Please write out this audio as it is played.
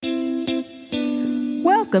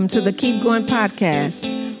Welcome to the Keep Going podcast,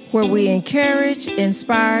 where we encourage,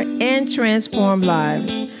 inspire, and transform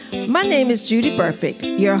lives. My name is Judy Perfect,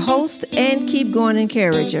 your host and Keep Going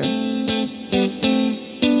encourager.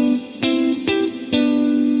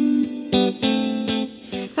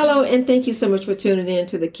 Hello, and thank you so much for tuning in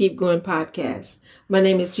to the Keep Going podcast. My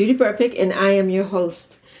name is Judy Perfect, and I am your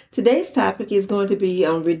host. Today's topic is going to be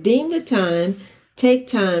on redeem the time, take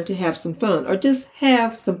time to have some fun, or just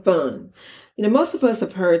have some fun. You know, most of us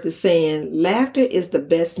have heard the saying, laughter is the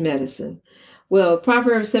best medicine. Well,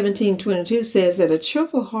 Proverbs 17:22 says that a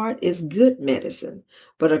cheerful heart is good medicine,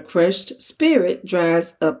 but a crushed spirit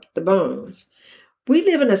dries up the bones. We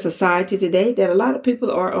live in a society today that a lot of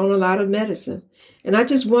people are on a lot of medicine. And I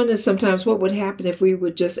just wonder sometimes what would happen if we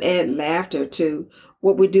would just add laughter to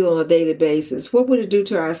what we do on a daily basis. What would it do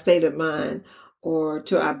to our state of mind or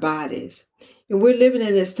to our bodies? And we're living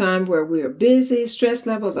in this time where we are busy, stress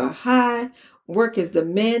levels are high, work is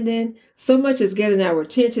demanding, so much is getting our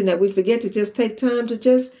attention that we forget to just take time to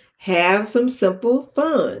just have some simple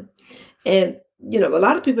fun. And, you know, a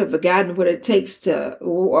lot of people have forgotten what it takes to,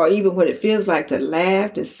 or even what it feels like to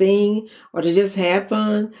laugh, to sing, or to just have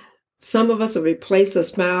fun. Some of us will replace a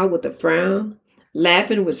smile with a frown,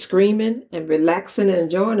 laughing with screaming, and relaxing and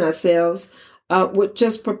enjoying ourselves with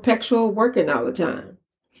just perpetual working all the time.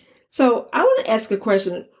 So I want to ask a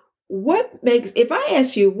question. If I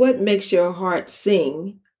ask you what makes your heart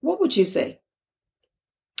sing, what would you say?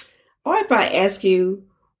 Or if I ask you,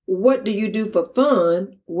 what do you do for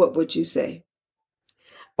fun, what would you say?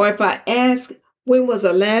 Or if I ask, when was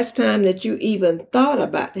the last time that you even thought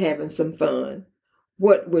about having some fun,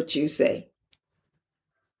 what would you say?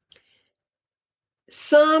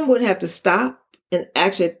 Some would have to stop and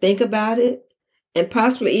actually think about it and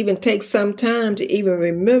possibly even take some time to even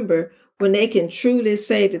remember when they can truly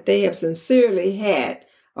say that they have sincerely had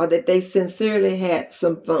or that they sincerely had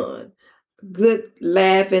some fun. Good,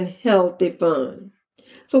 laughing, healthy fun.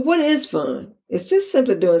 So what is fun? It's just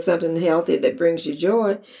simply doing something healthy that brings you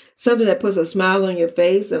joy, something that puts a smile on your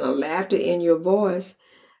face and a laughter in your voice.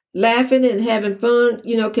 Laughing and having fun,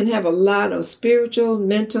 can have a lot of spiritual,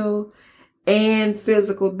 mental, and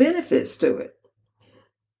physical benefits to it.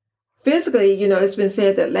 Physically, it's been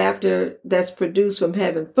said that laughter that's produced from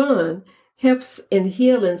having fun helps in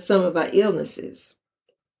healing some of our illnesses.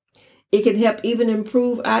 It can help even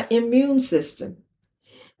improve our immune system.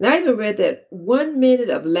 And I even read that 1 minute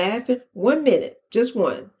of laughing, 1 minute, just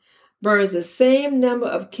one, burns the same number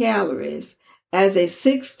of calories as a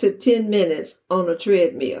 6 to 10 minutes on a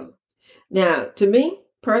treadmill. Now, to me,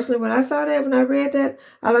 personally, when I read that,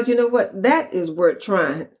 I like, that is worth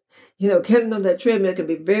trying. Getting on that treadmill can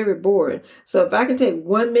be very boring. So if I can take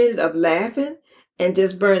 1 minute of laughing and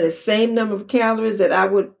just burn the same number of calories that I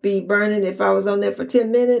would be burning if I was on there for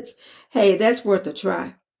 10 minutes, hey, that's worth a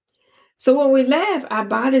try. So when we laugh, our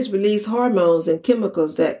bodies release hormones and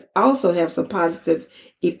chemicals that also have some positive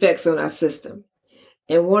effects on our system.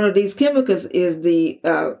 And one of these chemicals is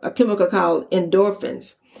a chemical called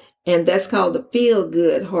endorphins, and that's called the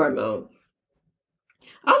feel-good hormone.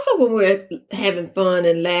 Also, when we're having fun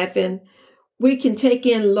and laughing, we can take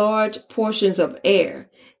in large portions of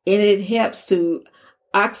air, and it helps to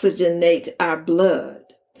oxygenate our blood.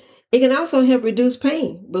 It can also help reduce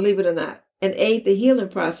pain, believe it or not, and aid the healing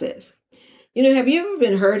process. Have you ever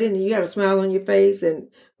been hurting and you had a smile on your face, and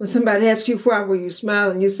when somebody asked you why were you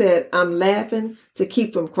smiling, you said, I'm laughing to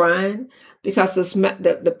keep from crying because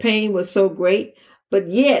the pain was so great,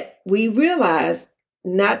 but yet we realize,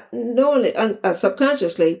 not knowingly,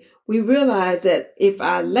 subconsciously, we realize that if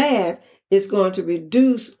I laugh, it's going to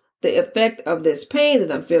reduce the effect of this pain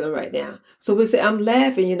that I'm feeling right now. So we say, I'm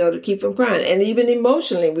laughing, to keep from crying. And even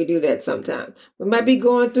emotionally, we do that sometimes. We might be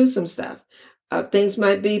going through some stuff. Things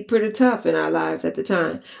might be pretty tough in our lives at the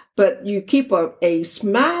time, but you keep a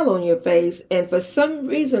smile on your face, and for some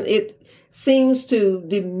reason, it seems to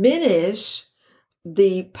diminish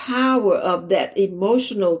the power of that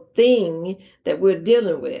emotional thing that we're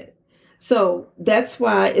dealing with. So that's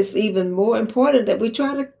why it's even more important that we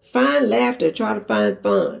try to find laughter, try to find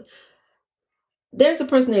fun. There's a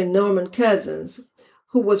person named Norman Cousins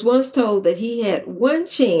who was once told that he had one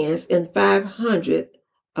chance in 500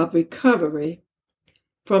 of recovery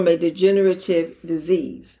from a degenerative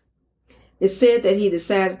disease. It said that he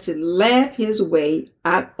decided to laugh his way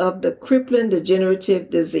out of the crippling degenerative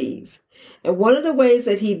disease. And one of the ways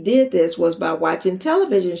that he did this was by watching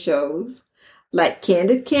television shows like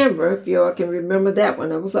Candid Camera, if you all can remember that one,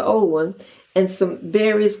 that was an old one, and some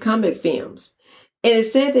various comic films. And it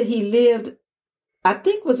said that he lived, I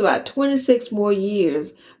think it was about 26 more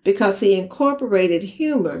years because he incorporated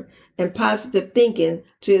humor and positive thinking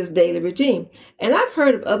to his daily regime. And I've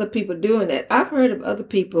heard of other people doing that. I've heard of other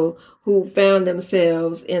people who found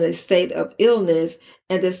themselves in a state of illness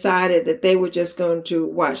and decided that they were just going to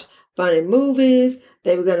watch funny movies.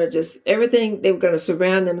 They were going to they were going to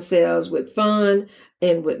surround themselves with fun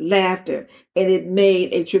and with laughter. And it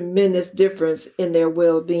made a tremendous difference in their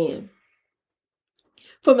well-being.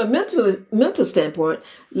 From a mental standpoint,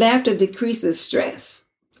 laughter decreases stress,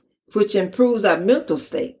 which improves our mental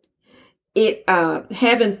state.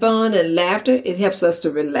 Having fun and laughter, it helps us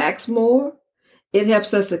to relax more. It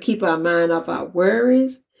helps us to keep our mind off our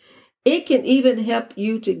worries. It can even help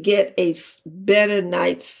you to get a better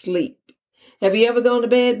night's sleep. Have you ever gone to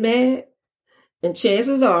bed mad? And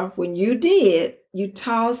chances are, when you did, you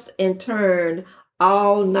tossed and turned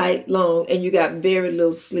all night long and you got very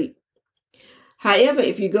little sleep. However,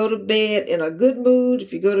 if you go to bed in a good mood,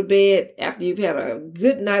 if you go to bed after you've had a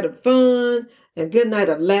good night of fun, a good night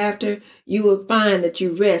of laughter, you will find that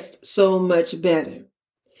you rest so much better.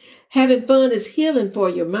 Having fun is healing for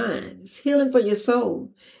your mind. It's healing for your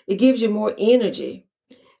soul. It gives you more energy.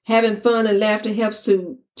 Having fun and laughter helps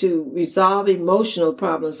to resolve emotional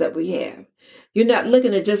problems that we have. You're not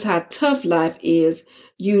looking at just how tough life is.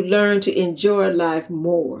 You learn to enjoy life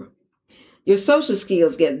more. Your social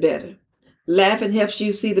skills get better. Laughing helps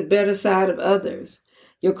you see the better side of others.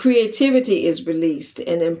 Your creativity is released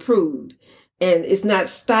and improved, and it's not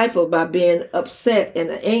stifled by being upset and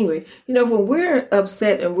angry. You know, when we're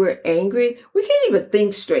upset and we're angry, we can't even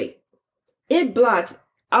think straight. It blocks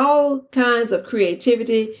all kinds of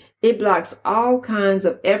creativity. It blocks all kinds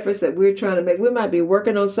of efforts that we're trying to make. We might be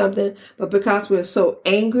working on something, but because we're so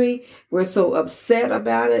angry, we're so upset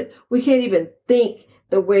about it, we can't even think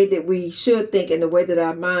the way that we should think and the way that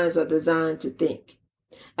our minds are designed to think.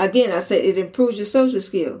 Again, I said it improves your social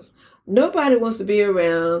skills. Nobody wants to be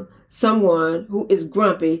around someone who is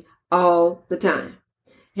grumpy all the time.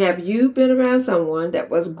 Have you been around someone that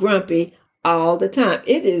was grumpy all the time?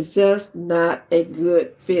 It is just not a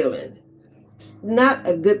good feeling. It's not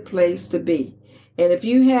a good place to be. And if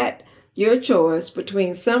you had your choice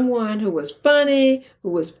between someone who was funny, who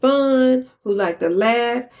was fun, who liked to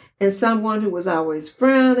laugh, and someone who was always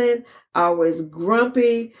frowning, always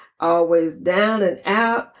grumpy, always down and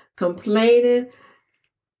out, complaining,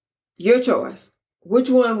 your choice.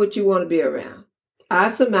 Which one would you want to be around? I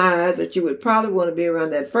surmise that you would probably want to be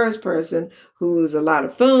around that first person who's a lot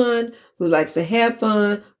of fun, who likes to have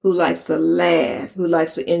fun, who likes to laugh, who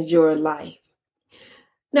likes to enjoy life.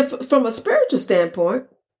 Now, from a spiritual standpoint,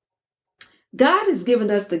 God has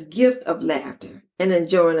given us the gift of laughter and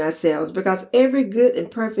enjoying ourselves because every good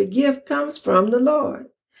and perfect gift comes from the Lord.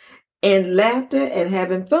 And laughter and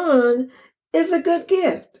having fun is a good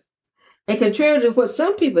gift. And contrary to what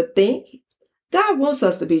some people think, God wants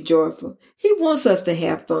us to be joyful. He wants us to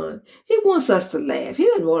have fun. He wants us to laugh. He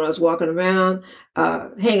doesn't want us walking around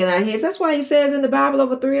hanging our heads. That's why he says in the Bible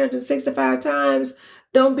over 365 times,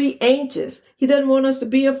 don't be anxious. He doesn't want us to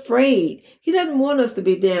be afraid. He doesn't want us to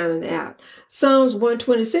be down and out. Psalms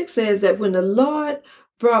 126 says that when the Lord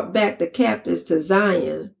brought back the captives to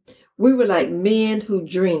Zion, we were like men who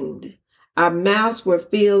dreamed. Our mouths were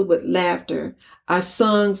filled with laughter, our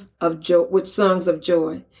songs of joy, with songs of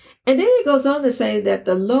joy. And then it goes on to say that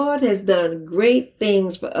the Lord has done great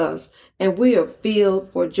things for us, and we are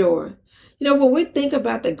filled for joy. You know, when we think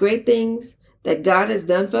about the great things that God has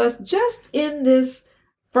done for us, just in this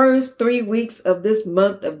first 3 weeks of this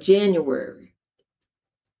month of January.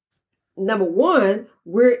 Number one,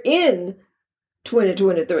 we're in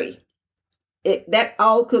 2023. That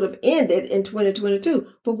all could have ended in 2022,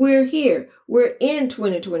 but we're here. We're in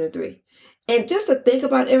 2023. And just to think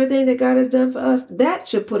about everything that God has done for us, that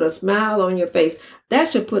should put a smile on your face.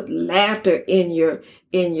 That should put laughter in your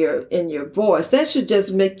voice. That should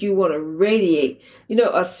just make you want to radiate. You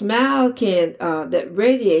know, a smile that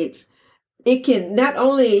radiates. It can not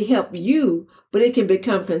only help you, but it can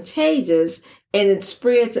become contagious and it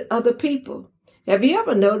spread to other people. Have you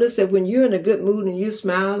ever noticed that when you're in a good mood and you're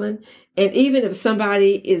smiling, and even if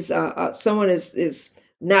somebody is someone is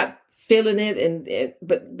not feeling it,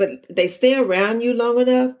 but they stay around you long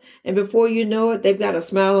enough, and before you know it, they've got a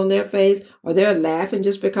smile on their face, or they're laughing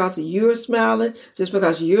just because you're smiling, just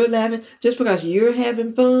because you're laughing, just because you're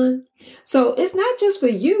having fun. So it's not just for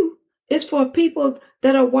you. It's for people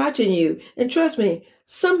that are watching you. And trust me,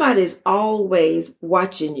 somebody's always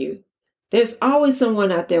watching you. There's always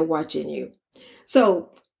someone out there watching you. So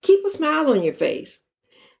keep a smile on your face.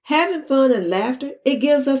 Having fun and laughter, it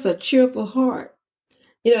gives us a cheerful heart.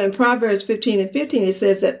 You know, in Proverbs 15:15, it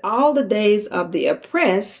says that all the days of the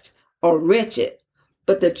oppressed are wretched,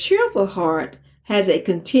 but the cheerful heart has a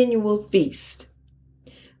continual feast.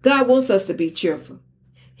 God wants us to be cheerful.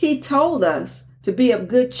 He told us to be of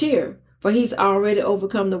good cheer, for he's already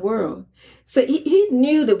overcome the world. So he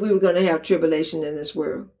knew that we were going to have tribulation in this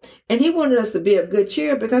world. And he wanted us to be of good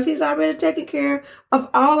cheer because he's already taken care of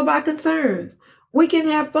all of our concerns. We can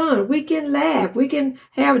have fun. We can laugh. We can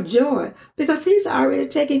have joy because he's already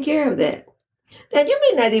taken care of that. And you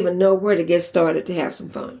may not even know where to get started to have some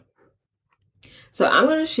fun. So I'm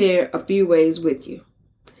going to share a few ways with you.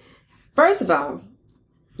 First of all,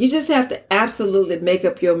 you just have to absolutely make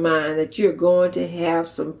up your mind that you're going to have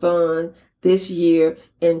some fun this year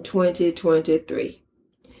in 2023.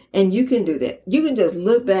 And you can do that. You can just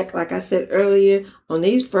look back, like I said earlier, on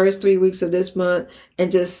these first 3 weeks of this month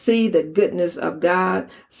and just see the goodness of God,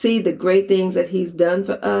 see the great things that he's done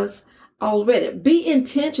for us already. Be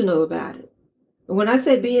intentional about it. When I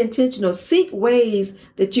say be intentional, seek ways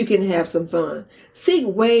that you can have some fun. Seek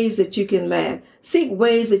ways that you can laugh. Seek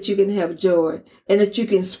ways that you can have joy and that you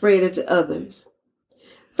can spread it to others.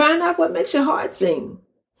 Find out what makes your heart sing.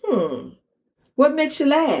 What makes you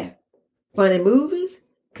laugh? Funny movies?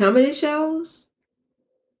 Comedy shows?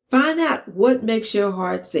 Find out what makes your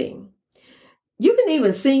heart sing. You can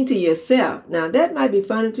even sing to yourself. Now, that might be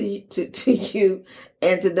funny to you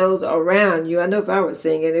and to those around you. I know if I were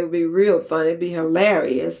singing, it would be real fun. It'd be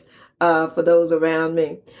hilarious for those around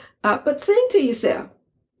me. But sing to yourself.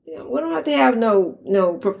 You know, we don't have to have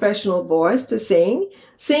no professional voice to sing.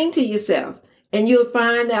 Sing to yourself. And you'll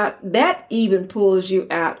find out that even pulls you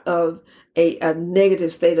out of a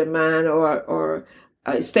negative state of mind or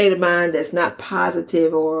a state of mind that's not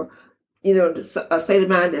positive or, a state of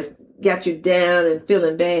mind that's got you down and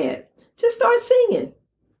feeling bad. Just start singing.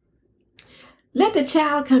 Let the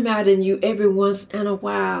child come out in you every once in a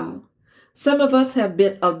while. Some of us have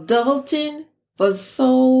been adulting for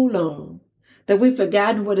so long that we've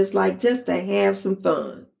forgotten what it's like just to have some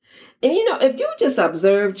fun. And if you just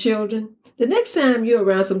observe children, the next time you're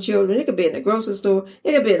around some children, it could be in the grocery store,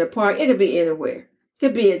 it could be in the park, it could be anywhere. It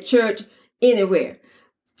could be at church, anywhere.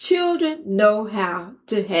 Children know how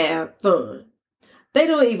to have fun. They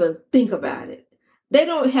don't even think about it. They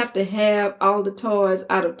don't have to have all the toys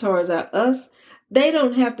out of Toys R Us. They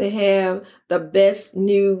don't have to have the best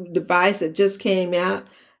new device that just came out.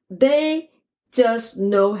 They just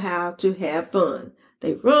know how to have fun.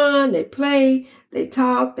 They run, they play, they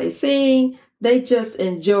talk, they sing. They just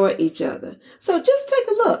enjoy each other. So just take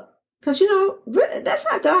a look because, that's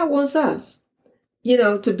how God wants us.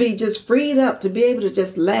 To be just freed up, to be able to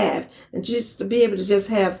just laugh and just to be able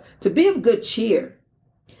to to be of good cheer.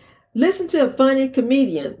 Listen to a funny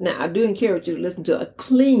comedian. Now, I do encourage you to listen to a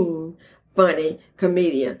clean, funny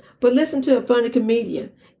comedian, but listen to a funny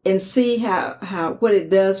comedian and see what it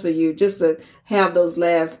does for you just to have those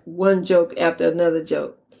laughs, one joke after another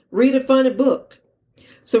joke. Read a funny book.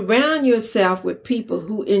 Surround yourself with people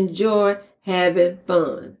who enjoy having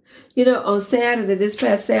fun. On this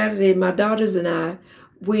past Saturday, my daughters and I,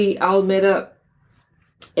 we all met up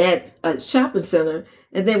at a shopping center,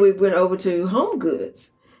 and then we went over to Home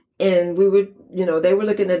Goods. And we were, they were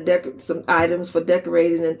looking at some items for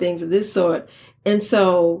decorating and things of this sort. And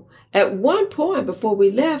so at one point before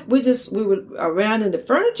we left, we were around in the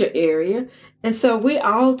furniture area. And so we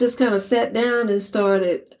all just kind of sat down and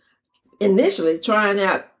started initially trying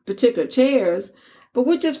out particular chairs. But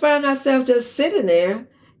we just found ourselves just sitting there.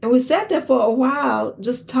 And we sat there for a while,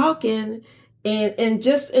 just talking and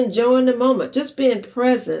just enjoying the moment, just being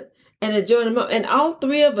present and enjoying the moment. And all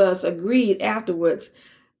three of us agreed afterwards,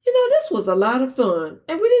 this was a lot of fun.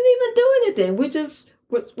 And we didn't even do anything.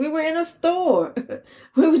 We were in a store.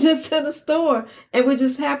 We were just in a store. And we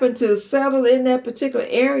just happened to settle in that particular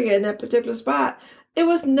area, in that particular spot. We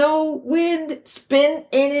didn't spend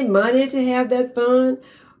any money to have that fun.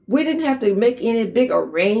 We didn't have to make any big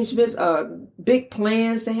arrangements or big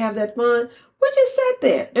plans to have that fun. We just sat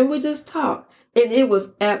there and we just talked. And it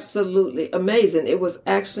was absolutely amazing. It was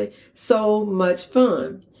actually so much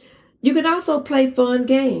fun. You can also play fun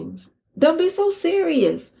games. Don't be so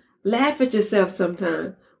serious. Laugh at yourself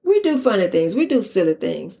sometimes. We do funny things. We do silly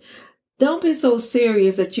things. Don't be so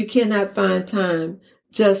serious that you cannot find time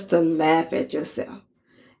just to laugh at yourself.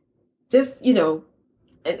 Just,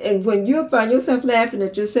 and when you find yourself laughing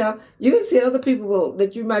at yourself, you can see other people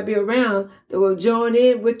that you might be around that will join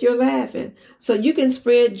in with your laughing. So you can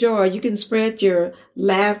spread joy. You can spread your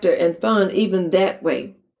laughter and fun even that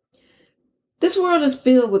way. This world is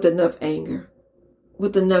filled with enough anger,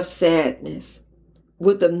 with enough sadness,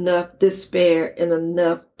 with enough despair and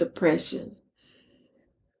enough depression.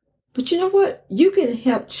 But you know what? You can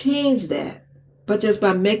help change that, but just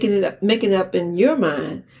by making up in your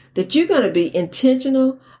mind that you're going to be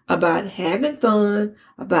intentional about having fun,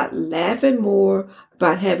 about laughing more,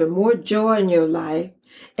 about having more joy in your life.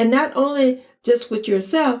 And not only just with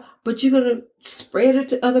yourself, but you're going to spread it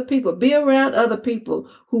to other people. Be around other people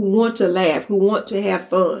who want to laugh, who want to have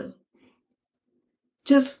fun.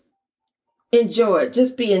 Just enjoy it.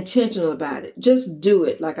 Just be intentional about it. Just do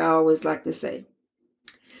it, like I always like to say.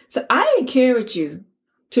 So I encourage you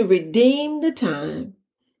to redeem the time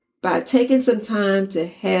by taking some time to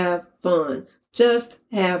have fun. Just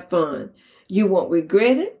have fun. You won't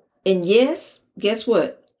regret it. And yes, guess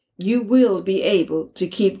what? You will be able to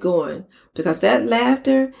keep going, because that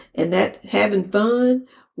laughter and that having fun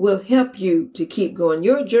will help you to keep going.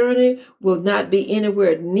 Your journey will not be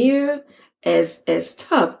anywhere near as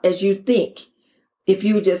tough as you think if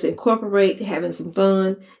you just incorporate having some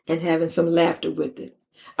fun and having some laughter with it.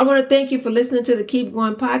 I want to thank you for listening to the Keep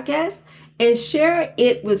Going podcast, and share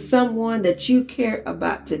it with someone that you care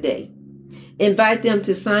about today. Invite them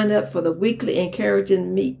to sign up for the weekly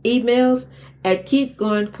encouraging emails at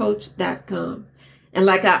keepgoingcoach.com. And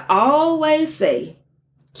like I always say,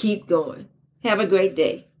 keep going. Have a great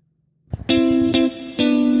day.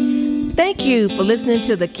 Thank you for listening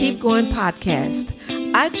to the Keep Going podcast.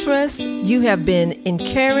 I trust you have been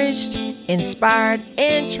encouraged, inspired,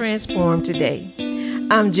 and transformed today.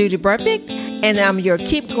 I'm Judy Burfict, and I'm your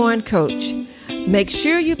Keep Going Coach. Make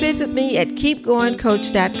sure you visit me at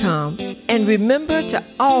keepgoingcoach.com, and remember to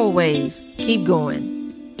always keep going.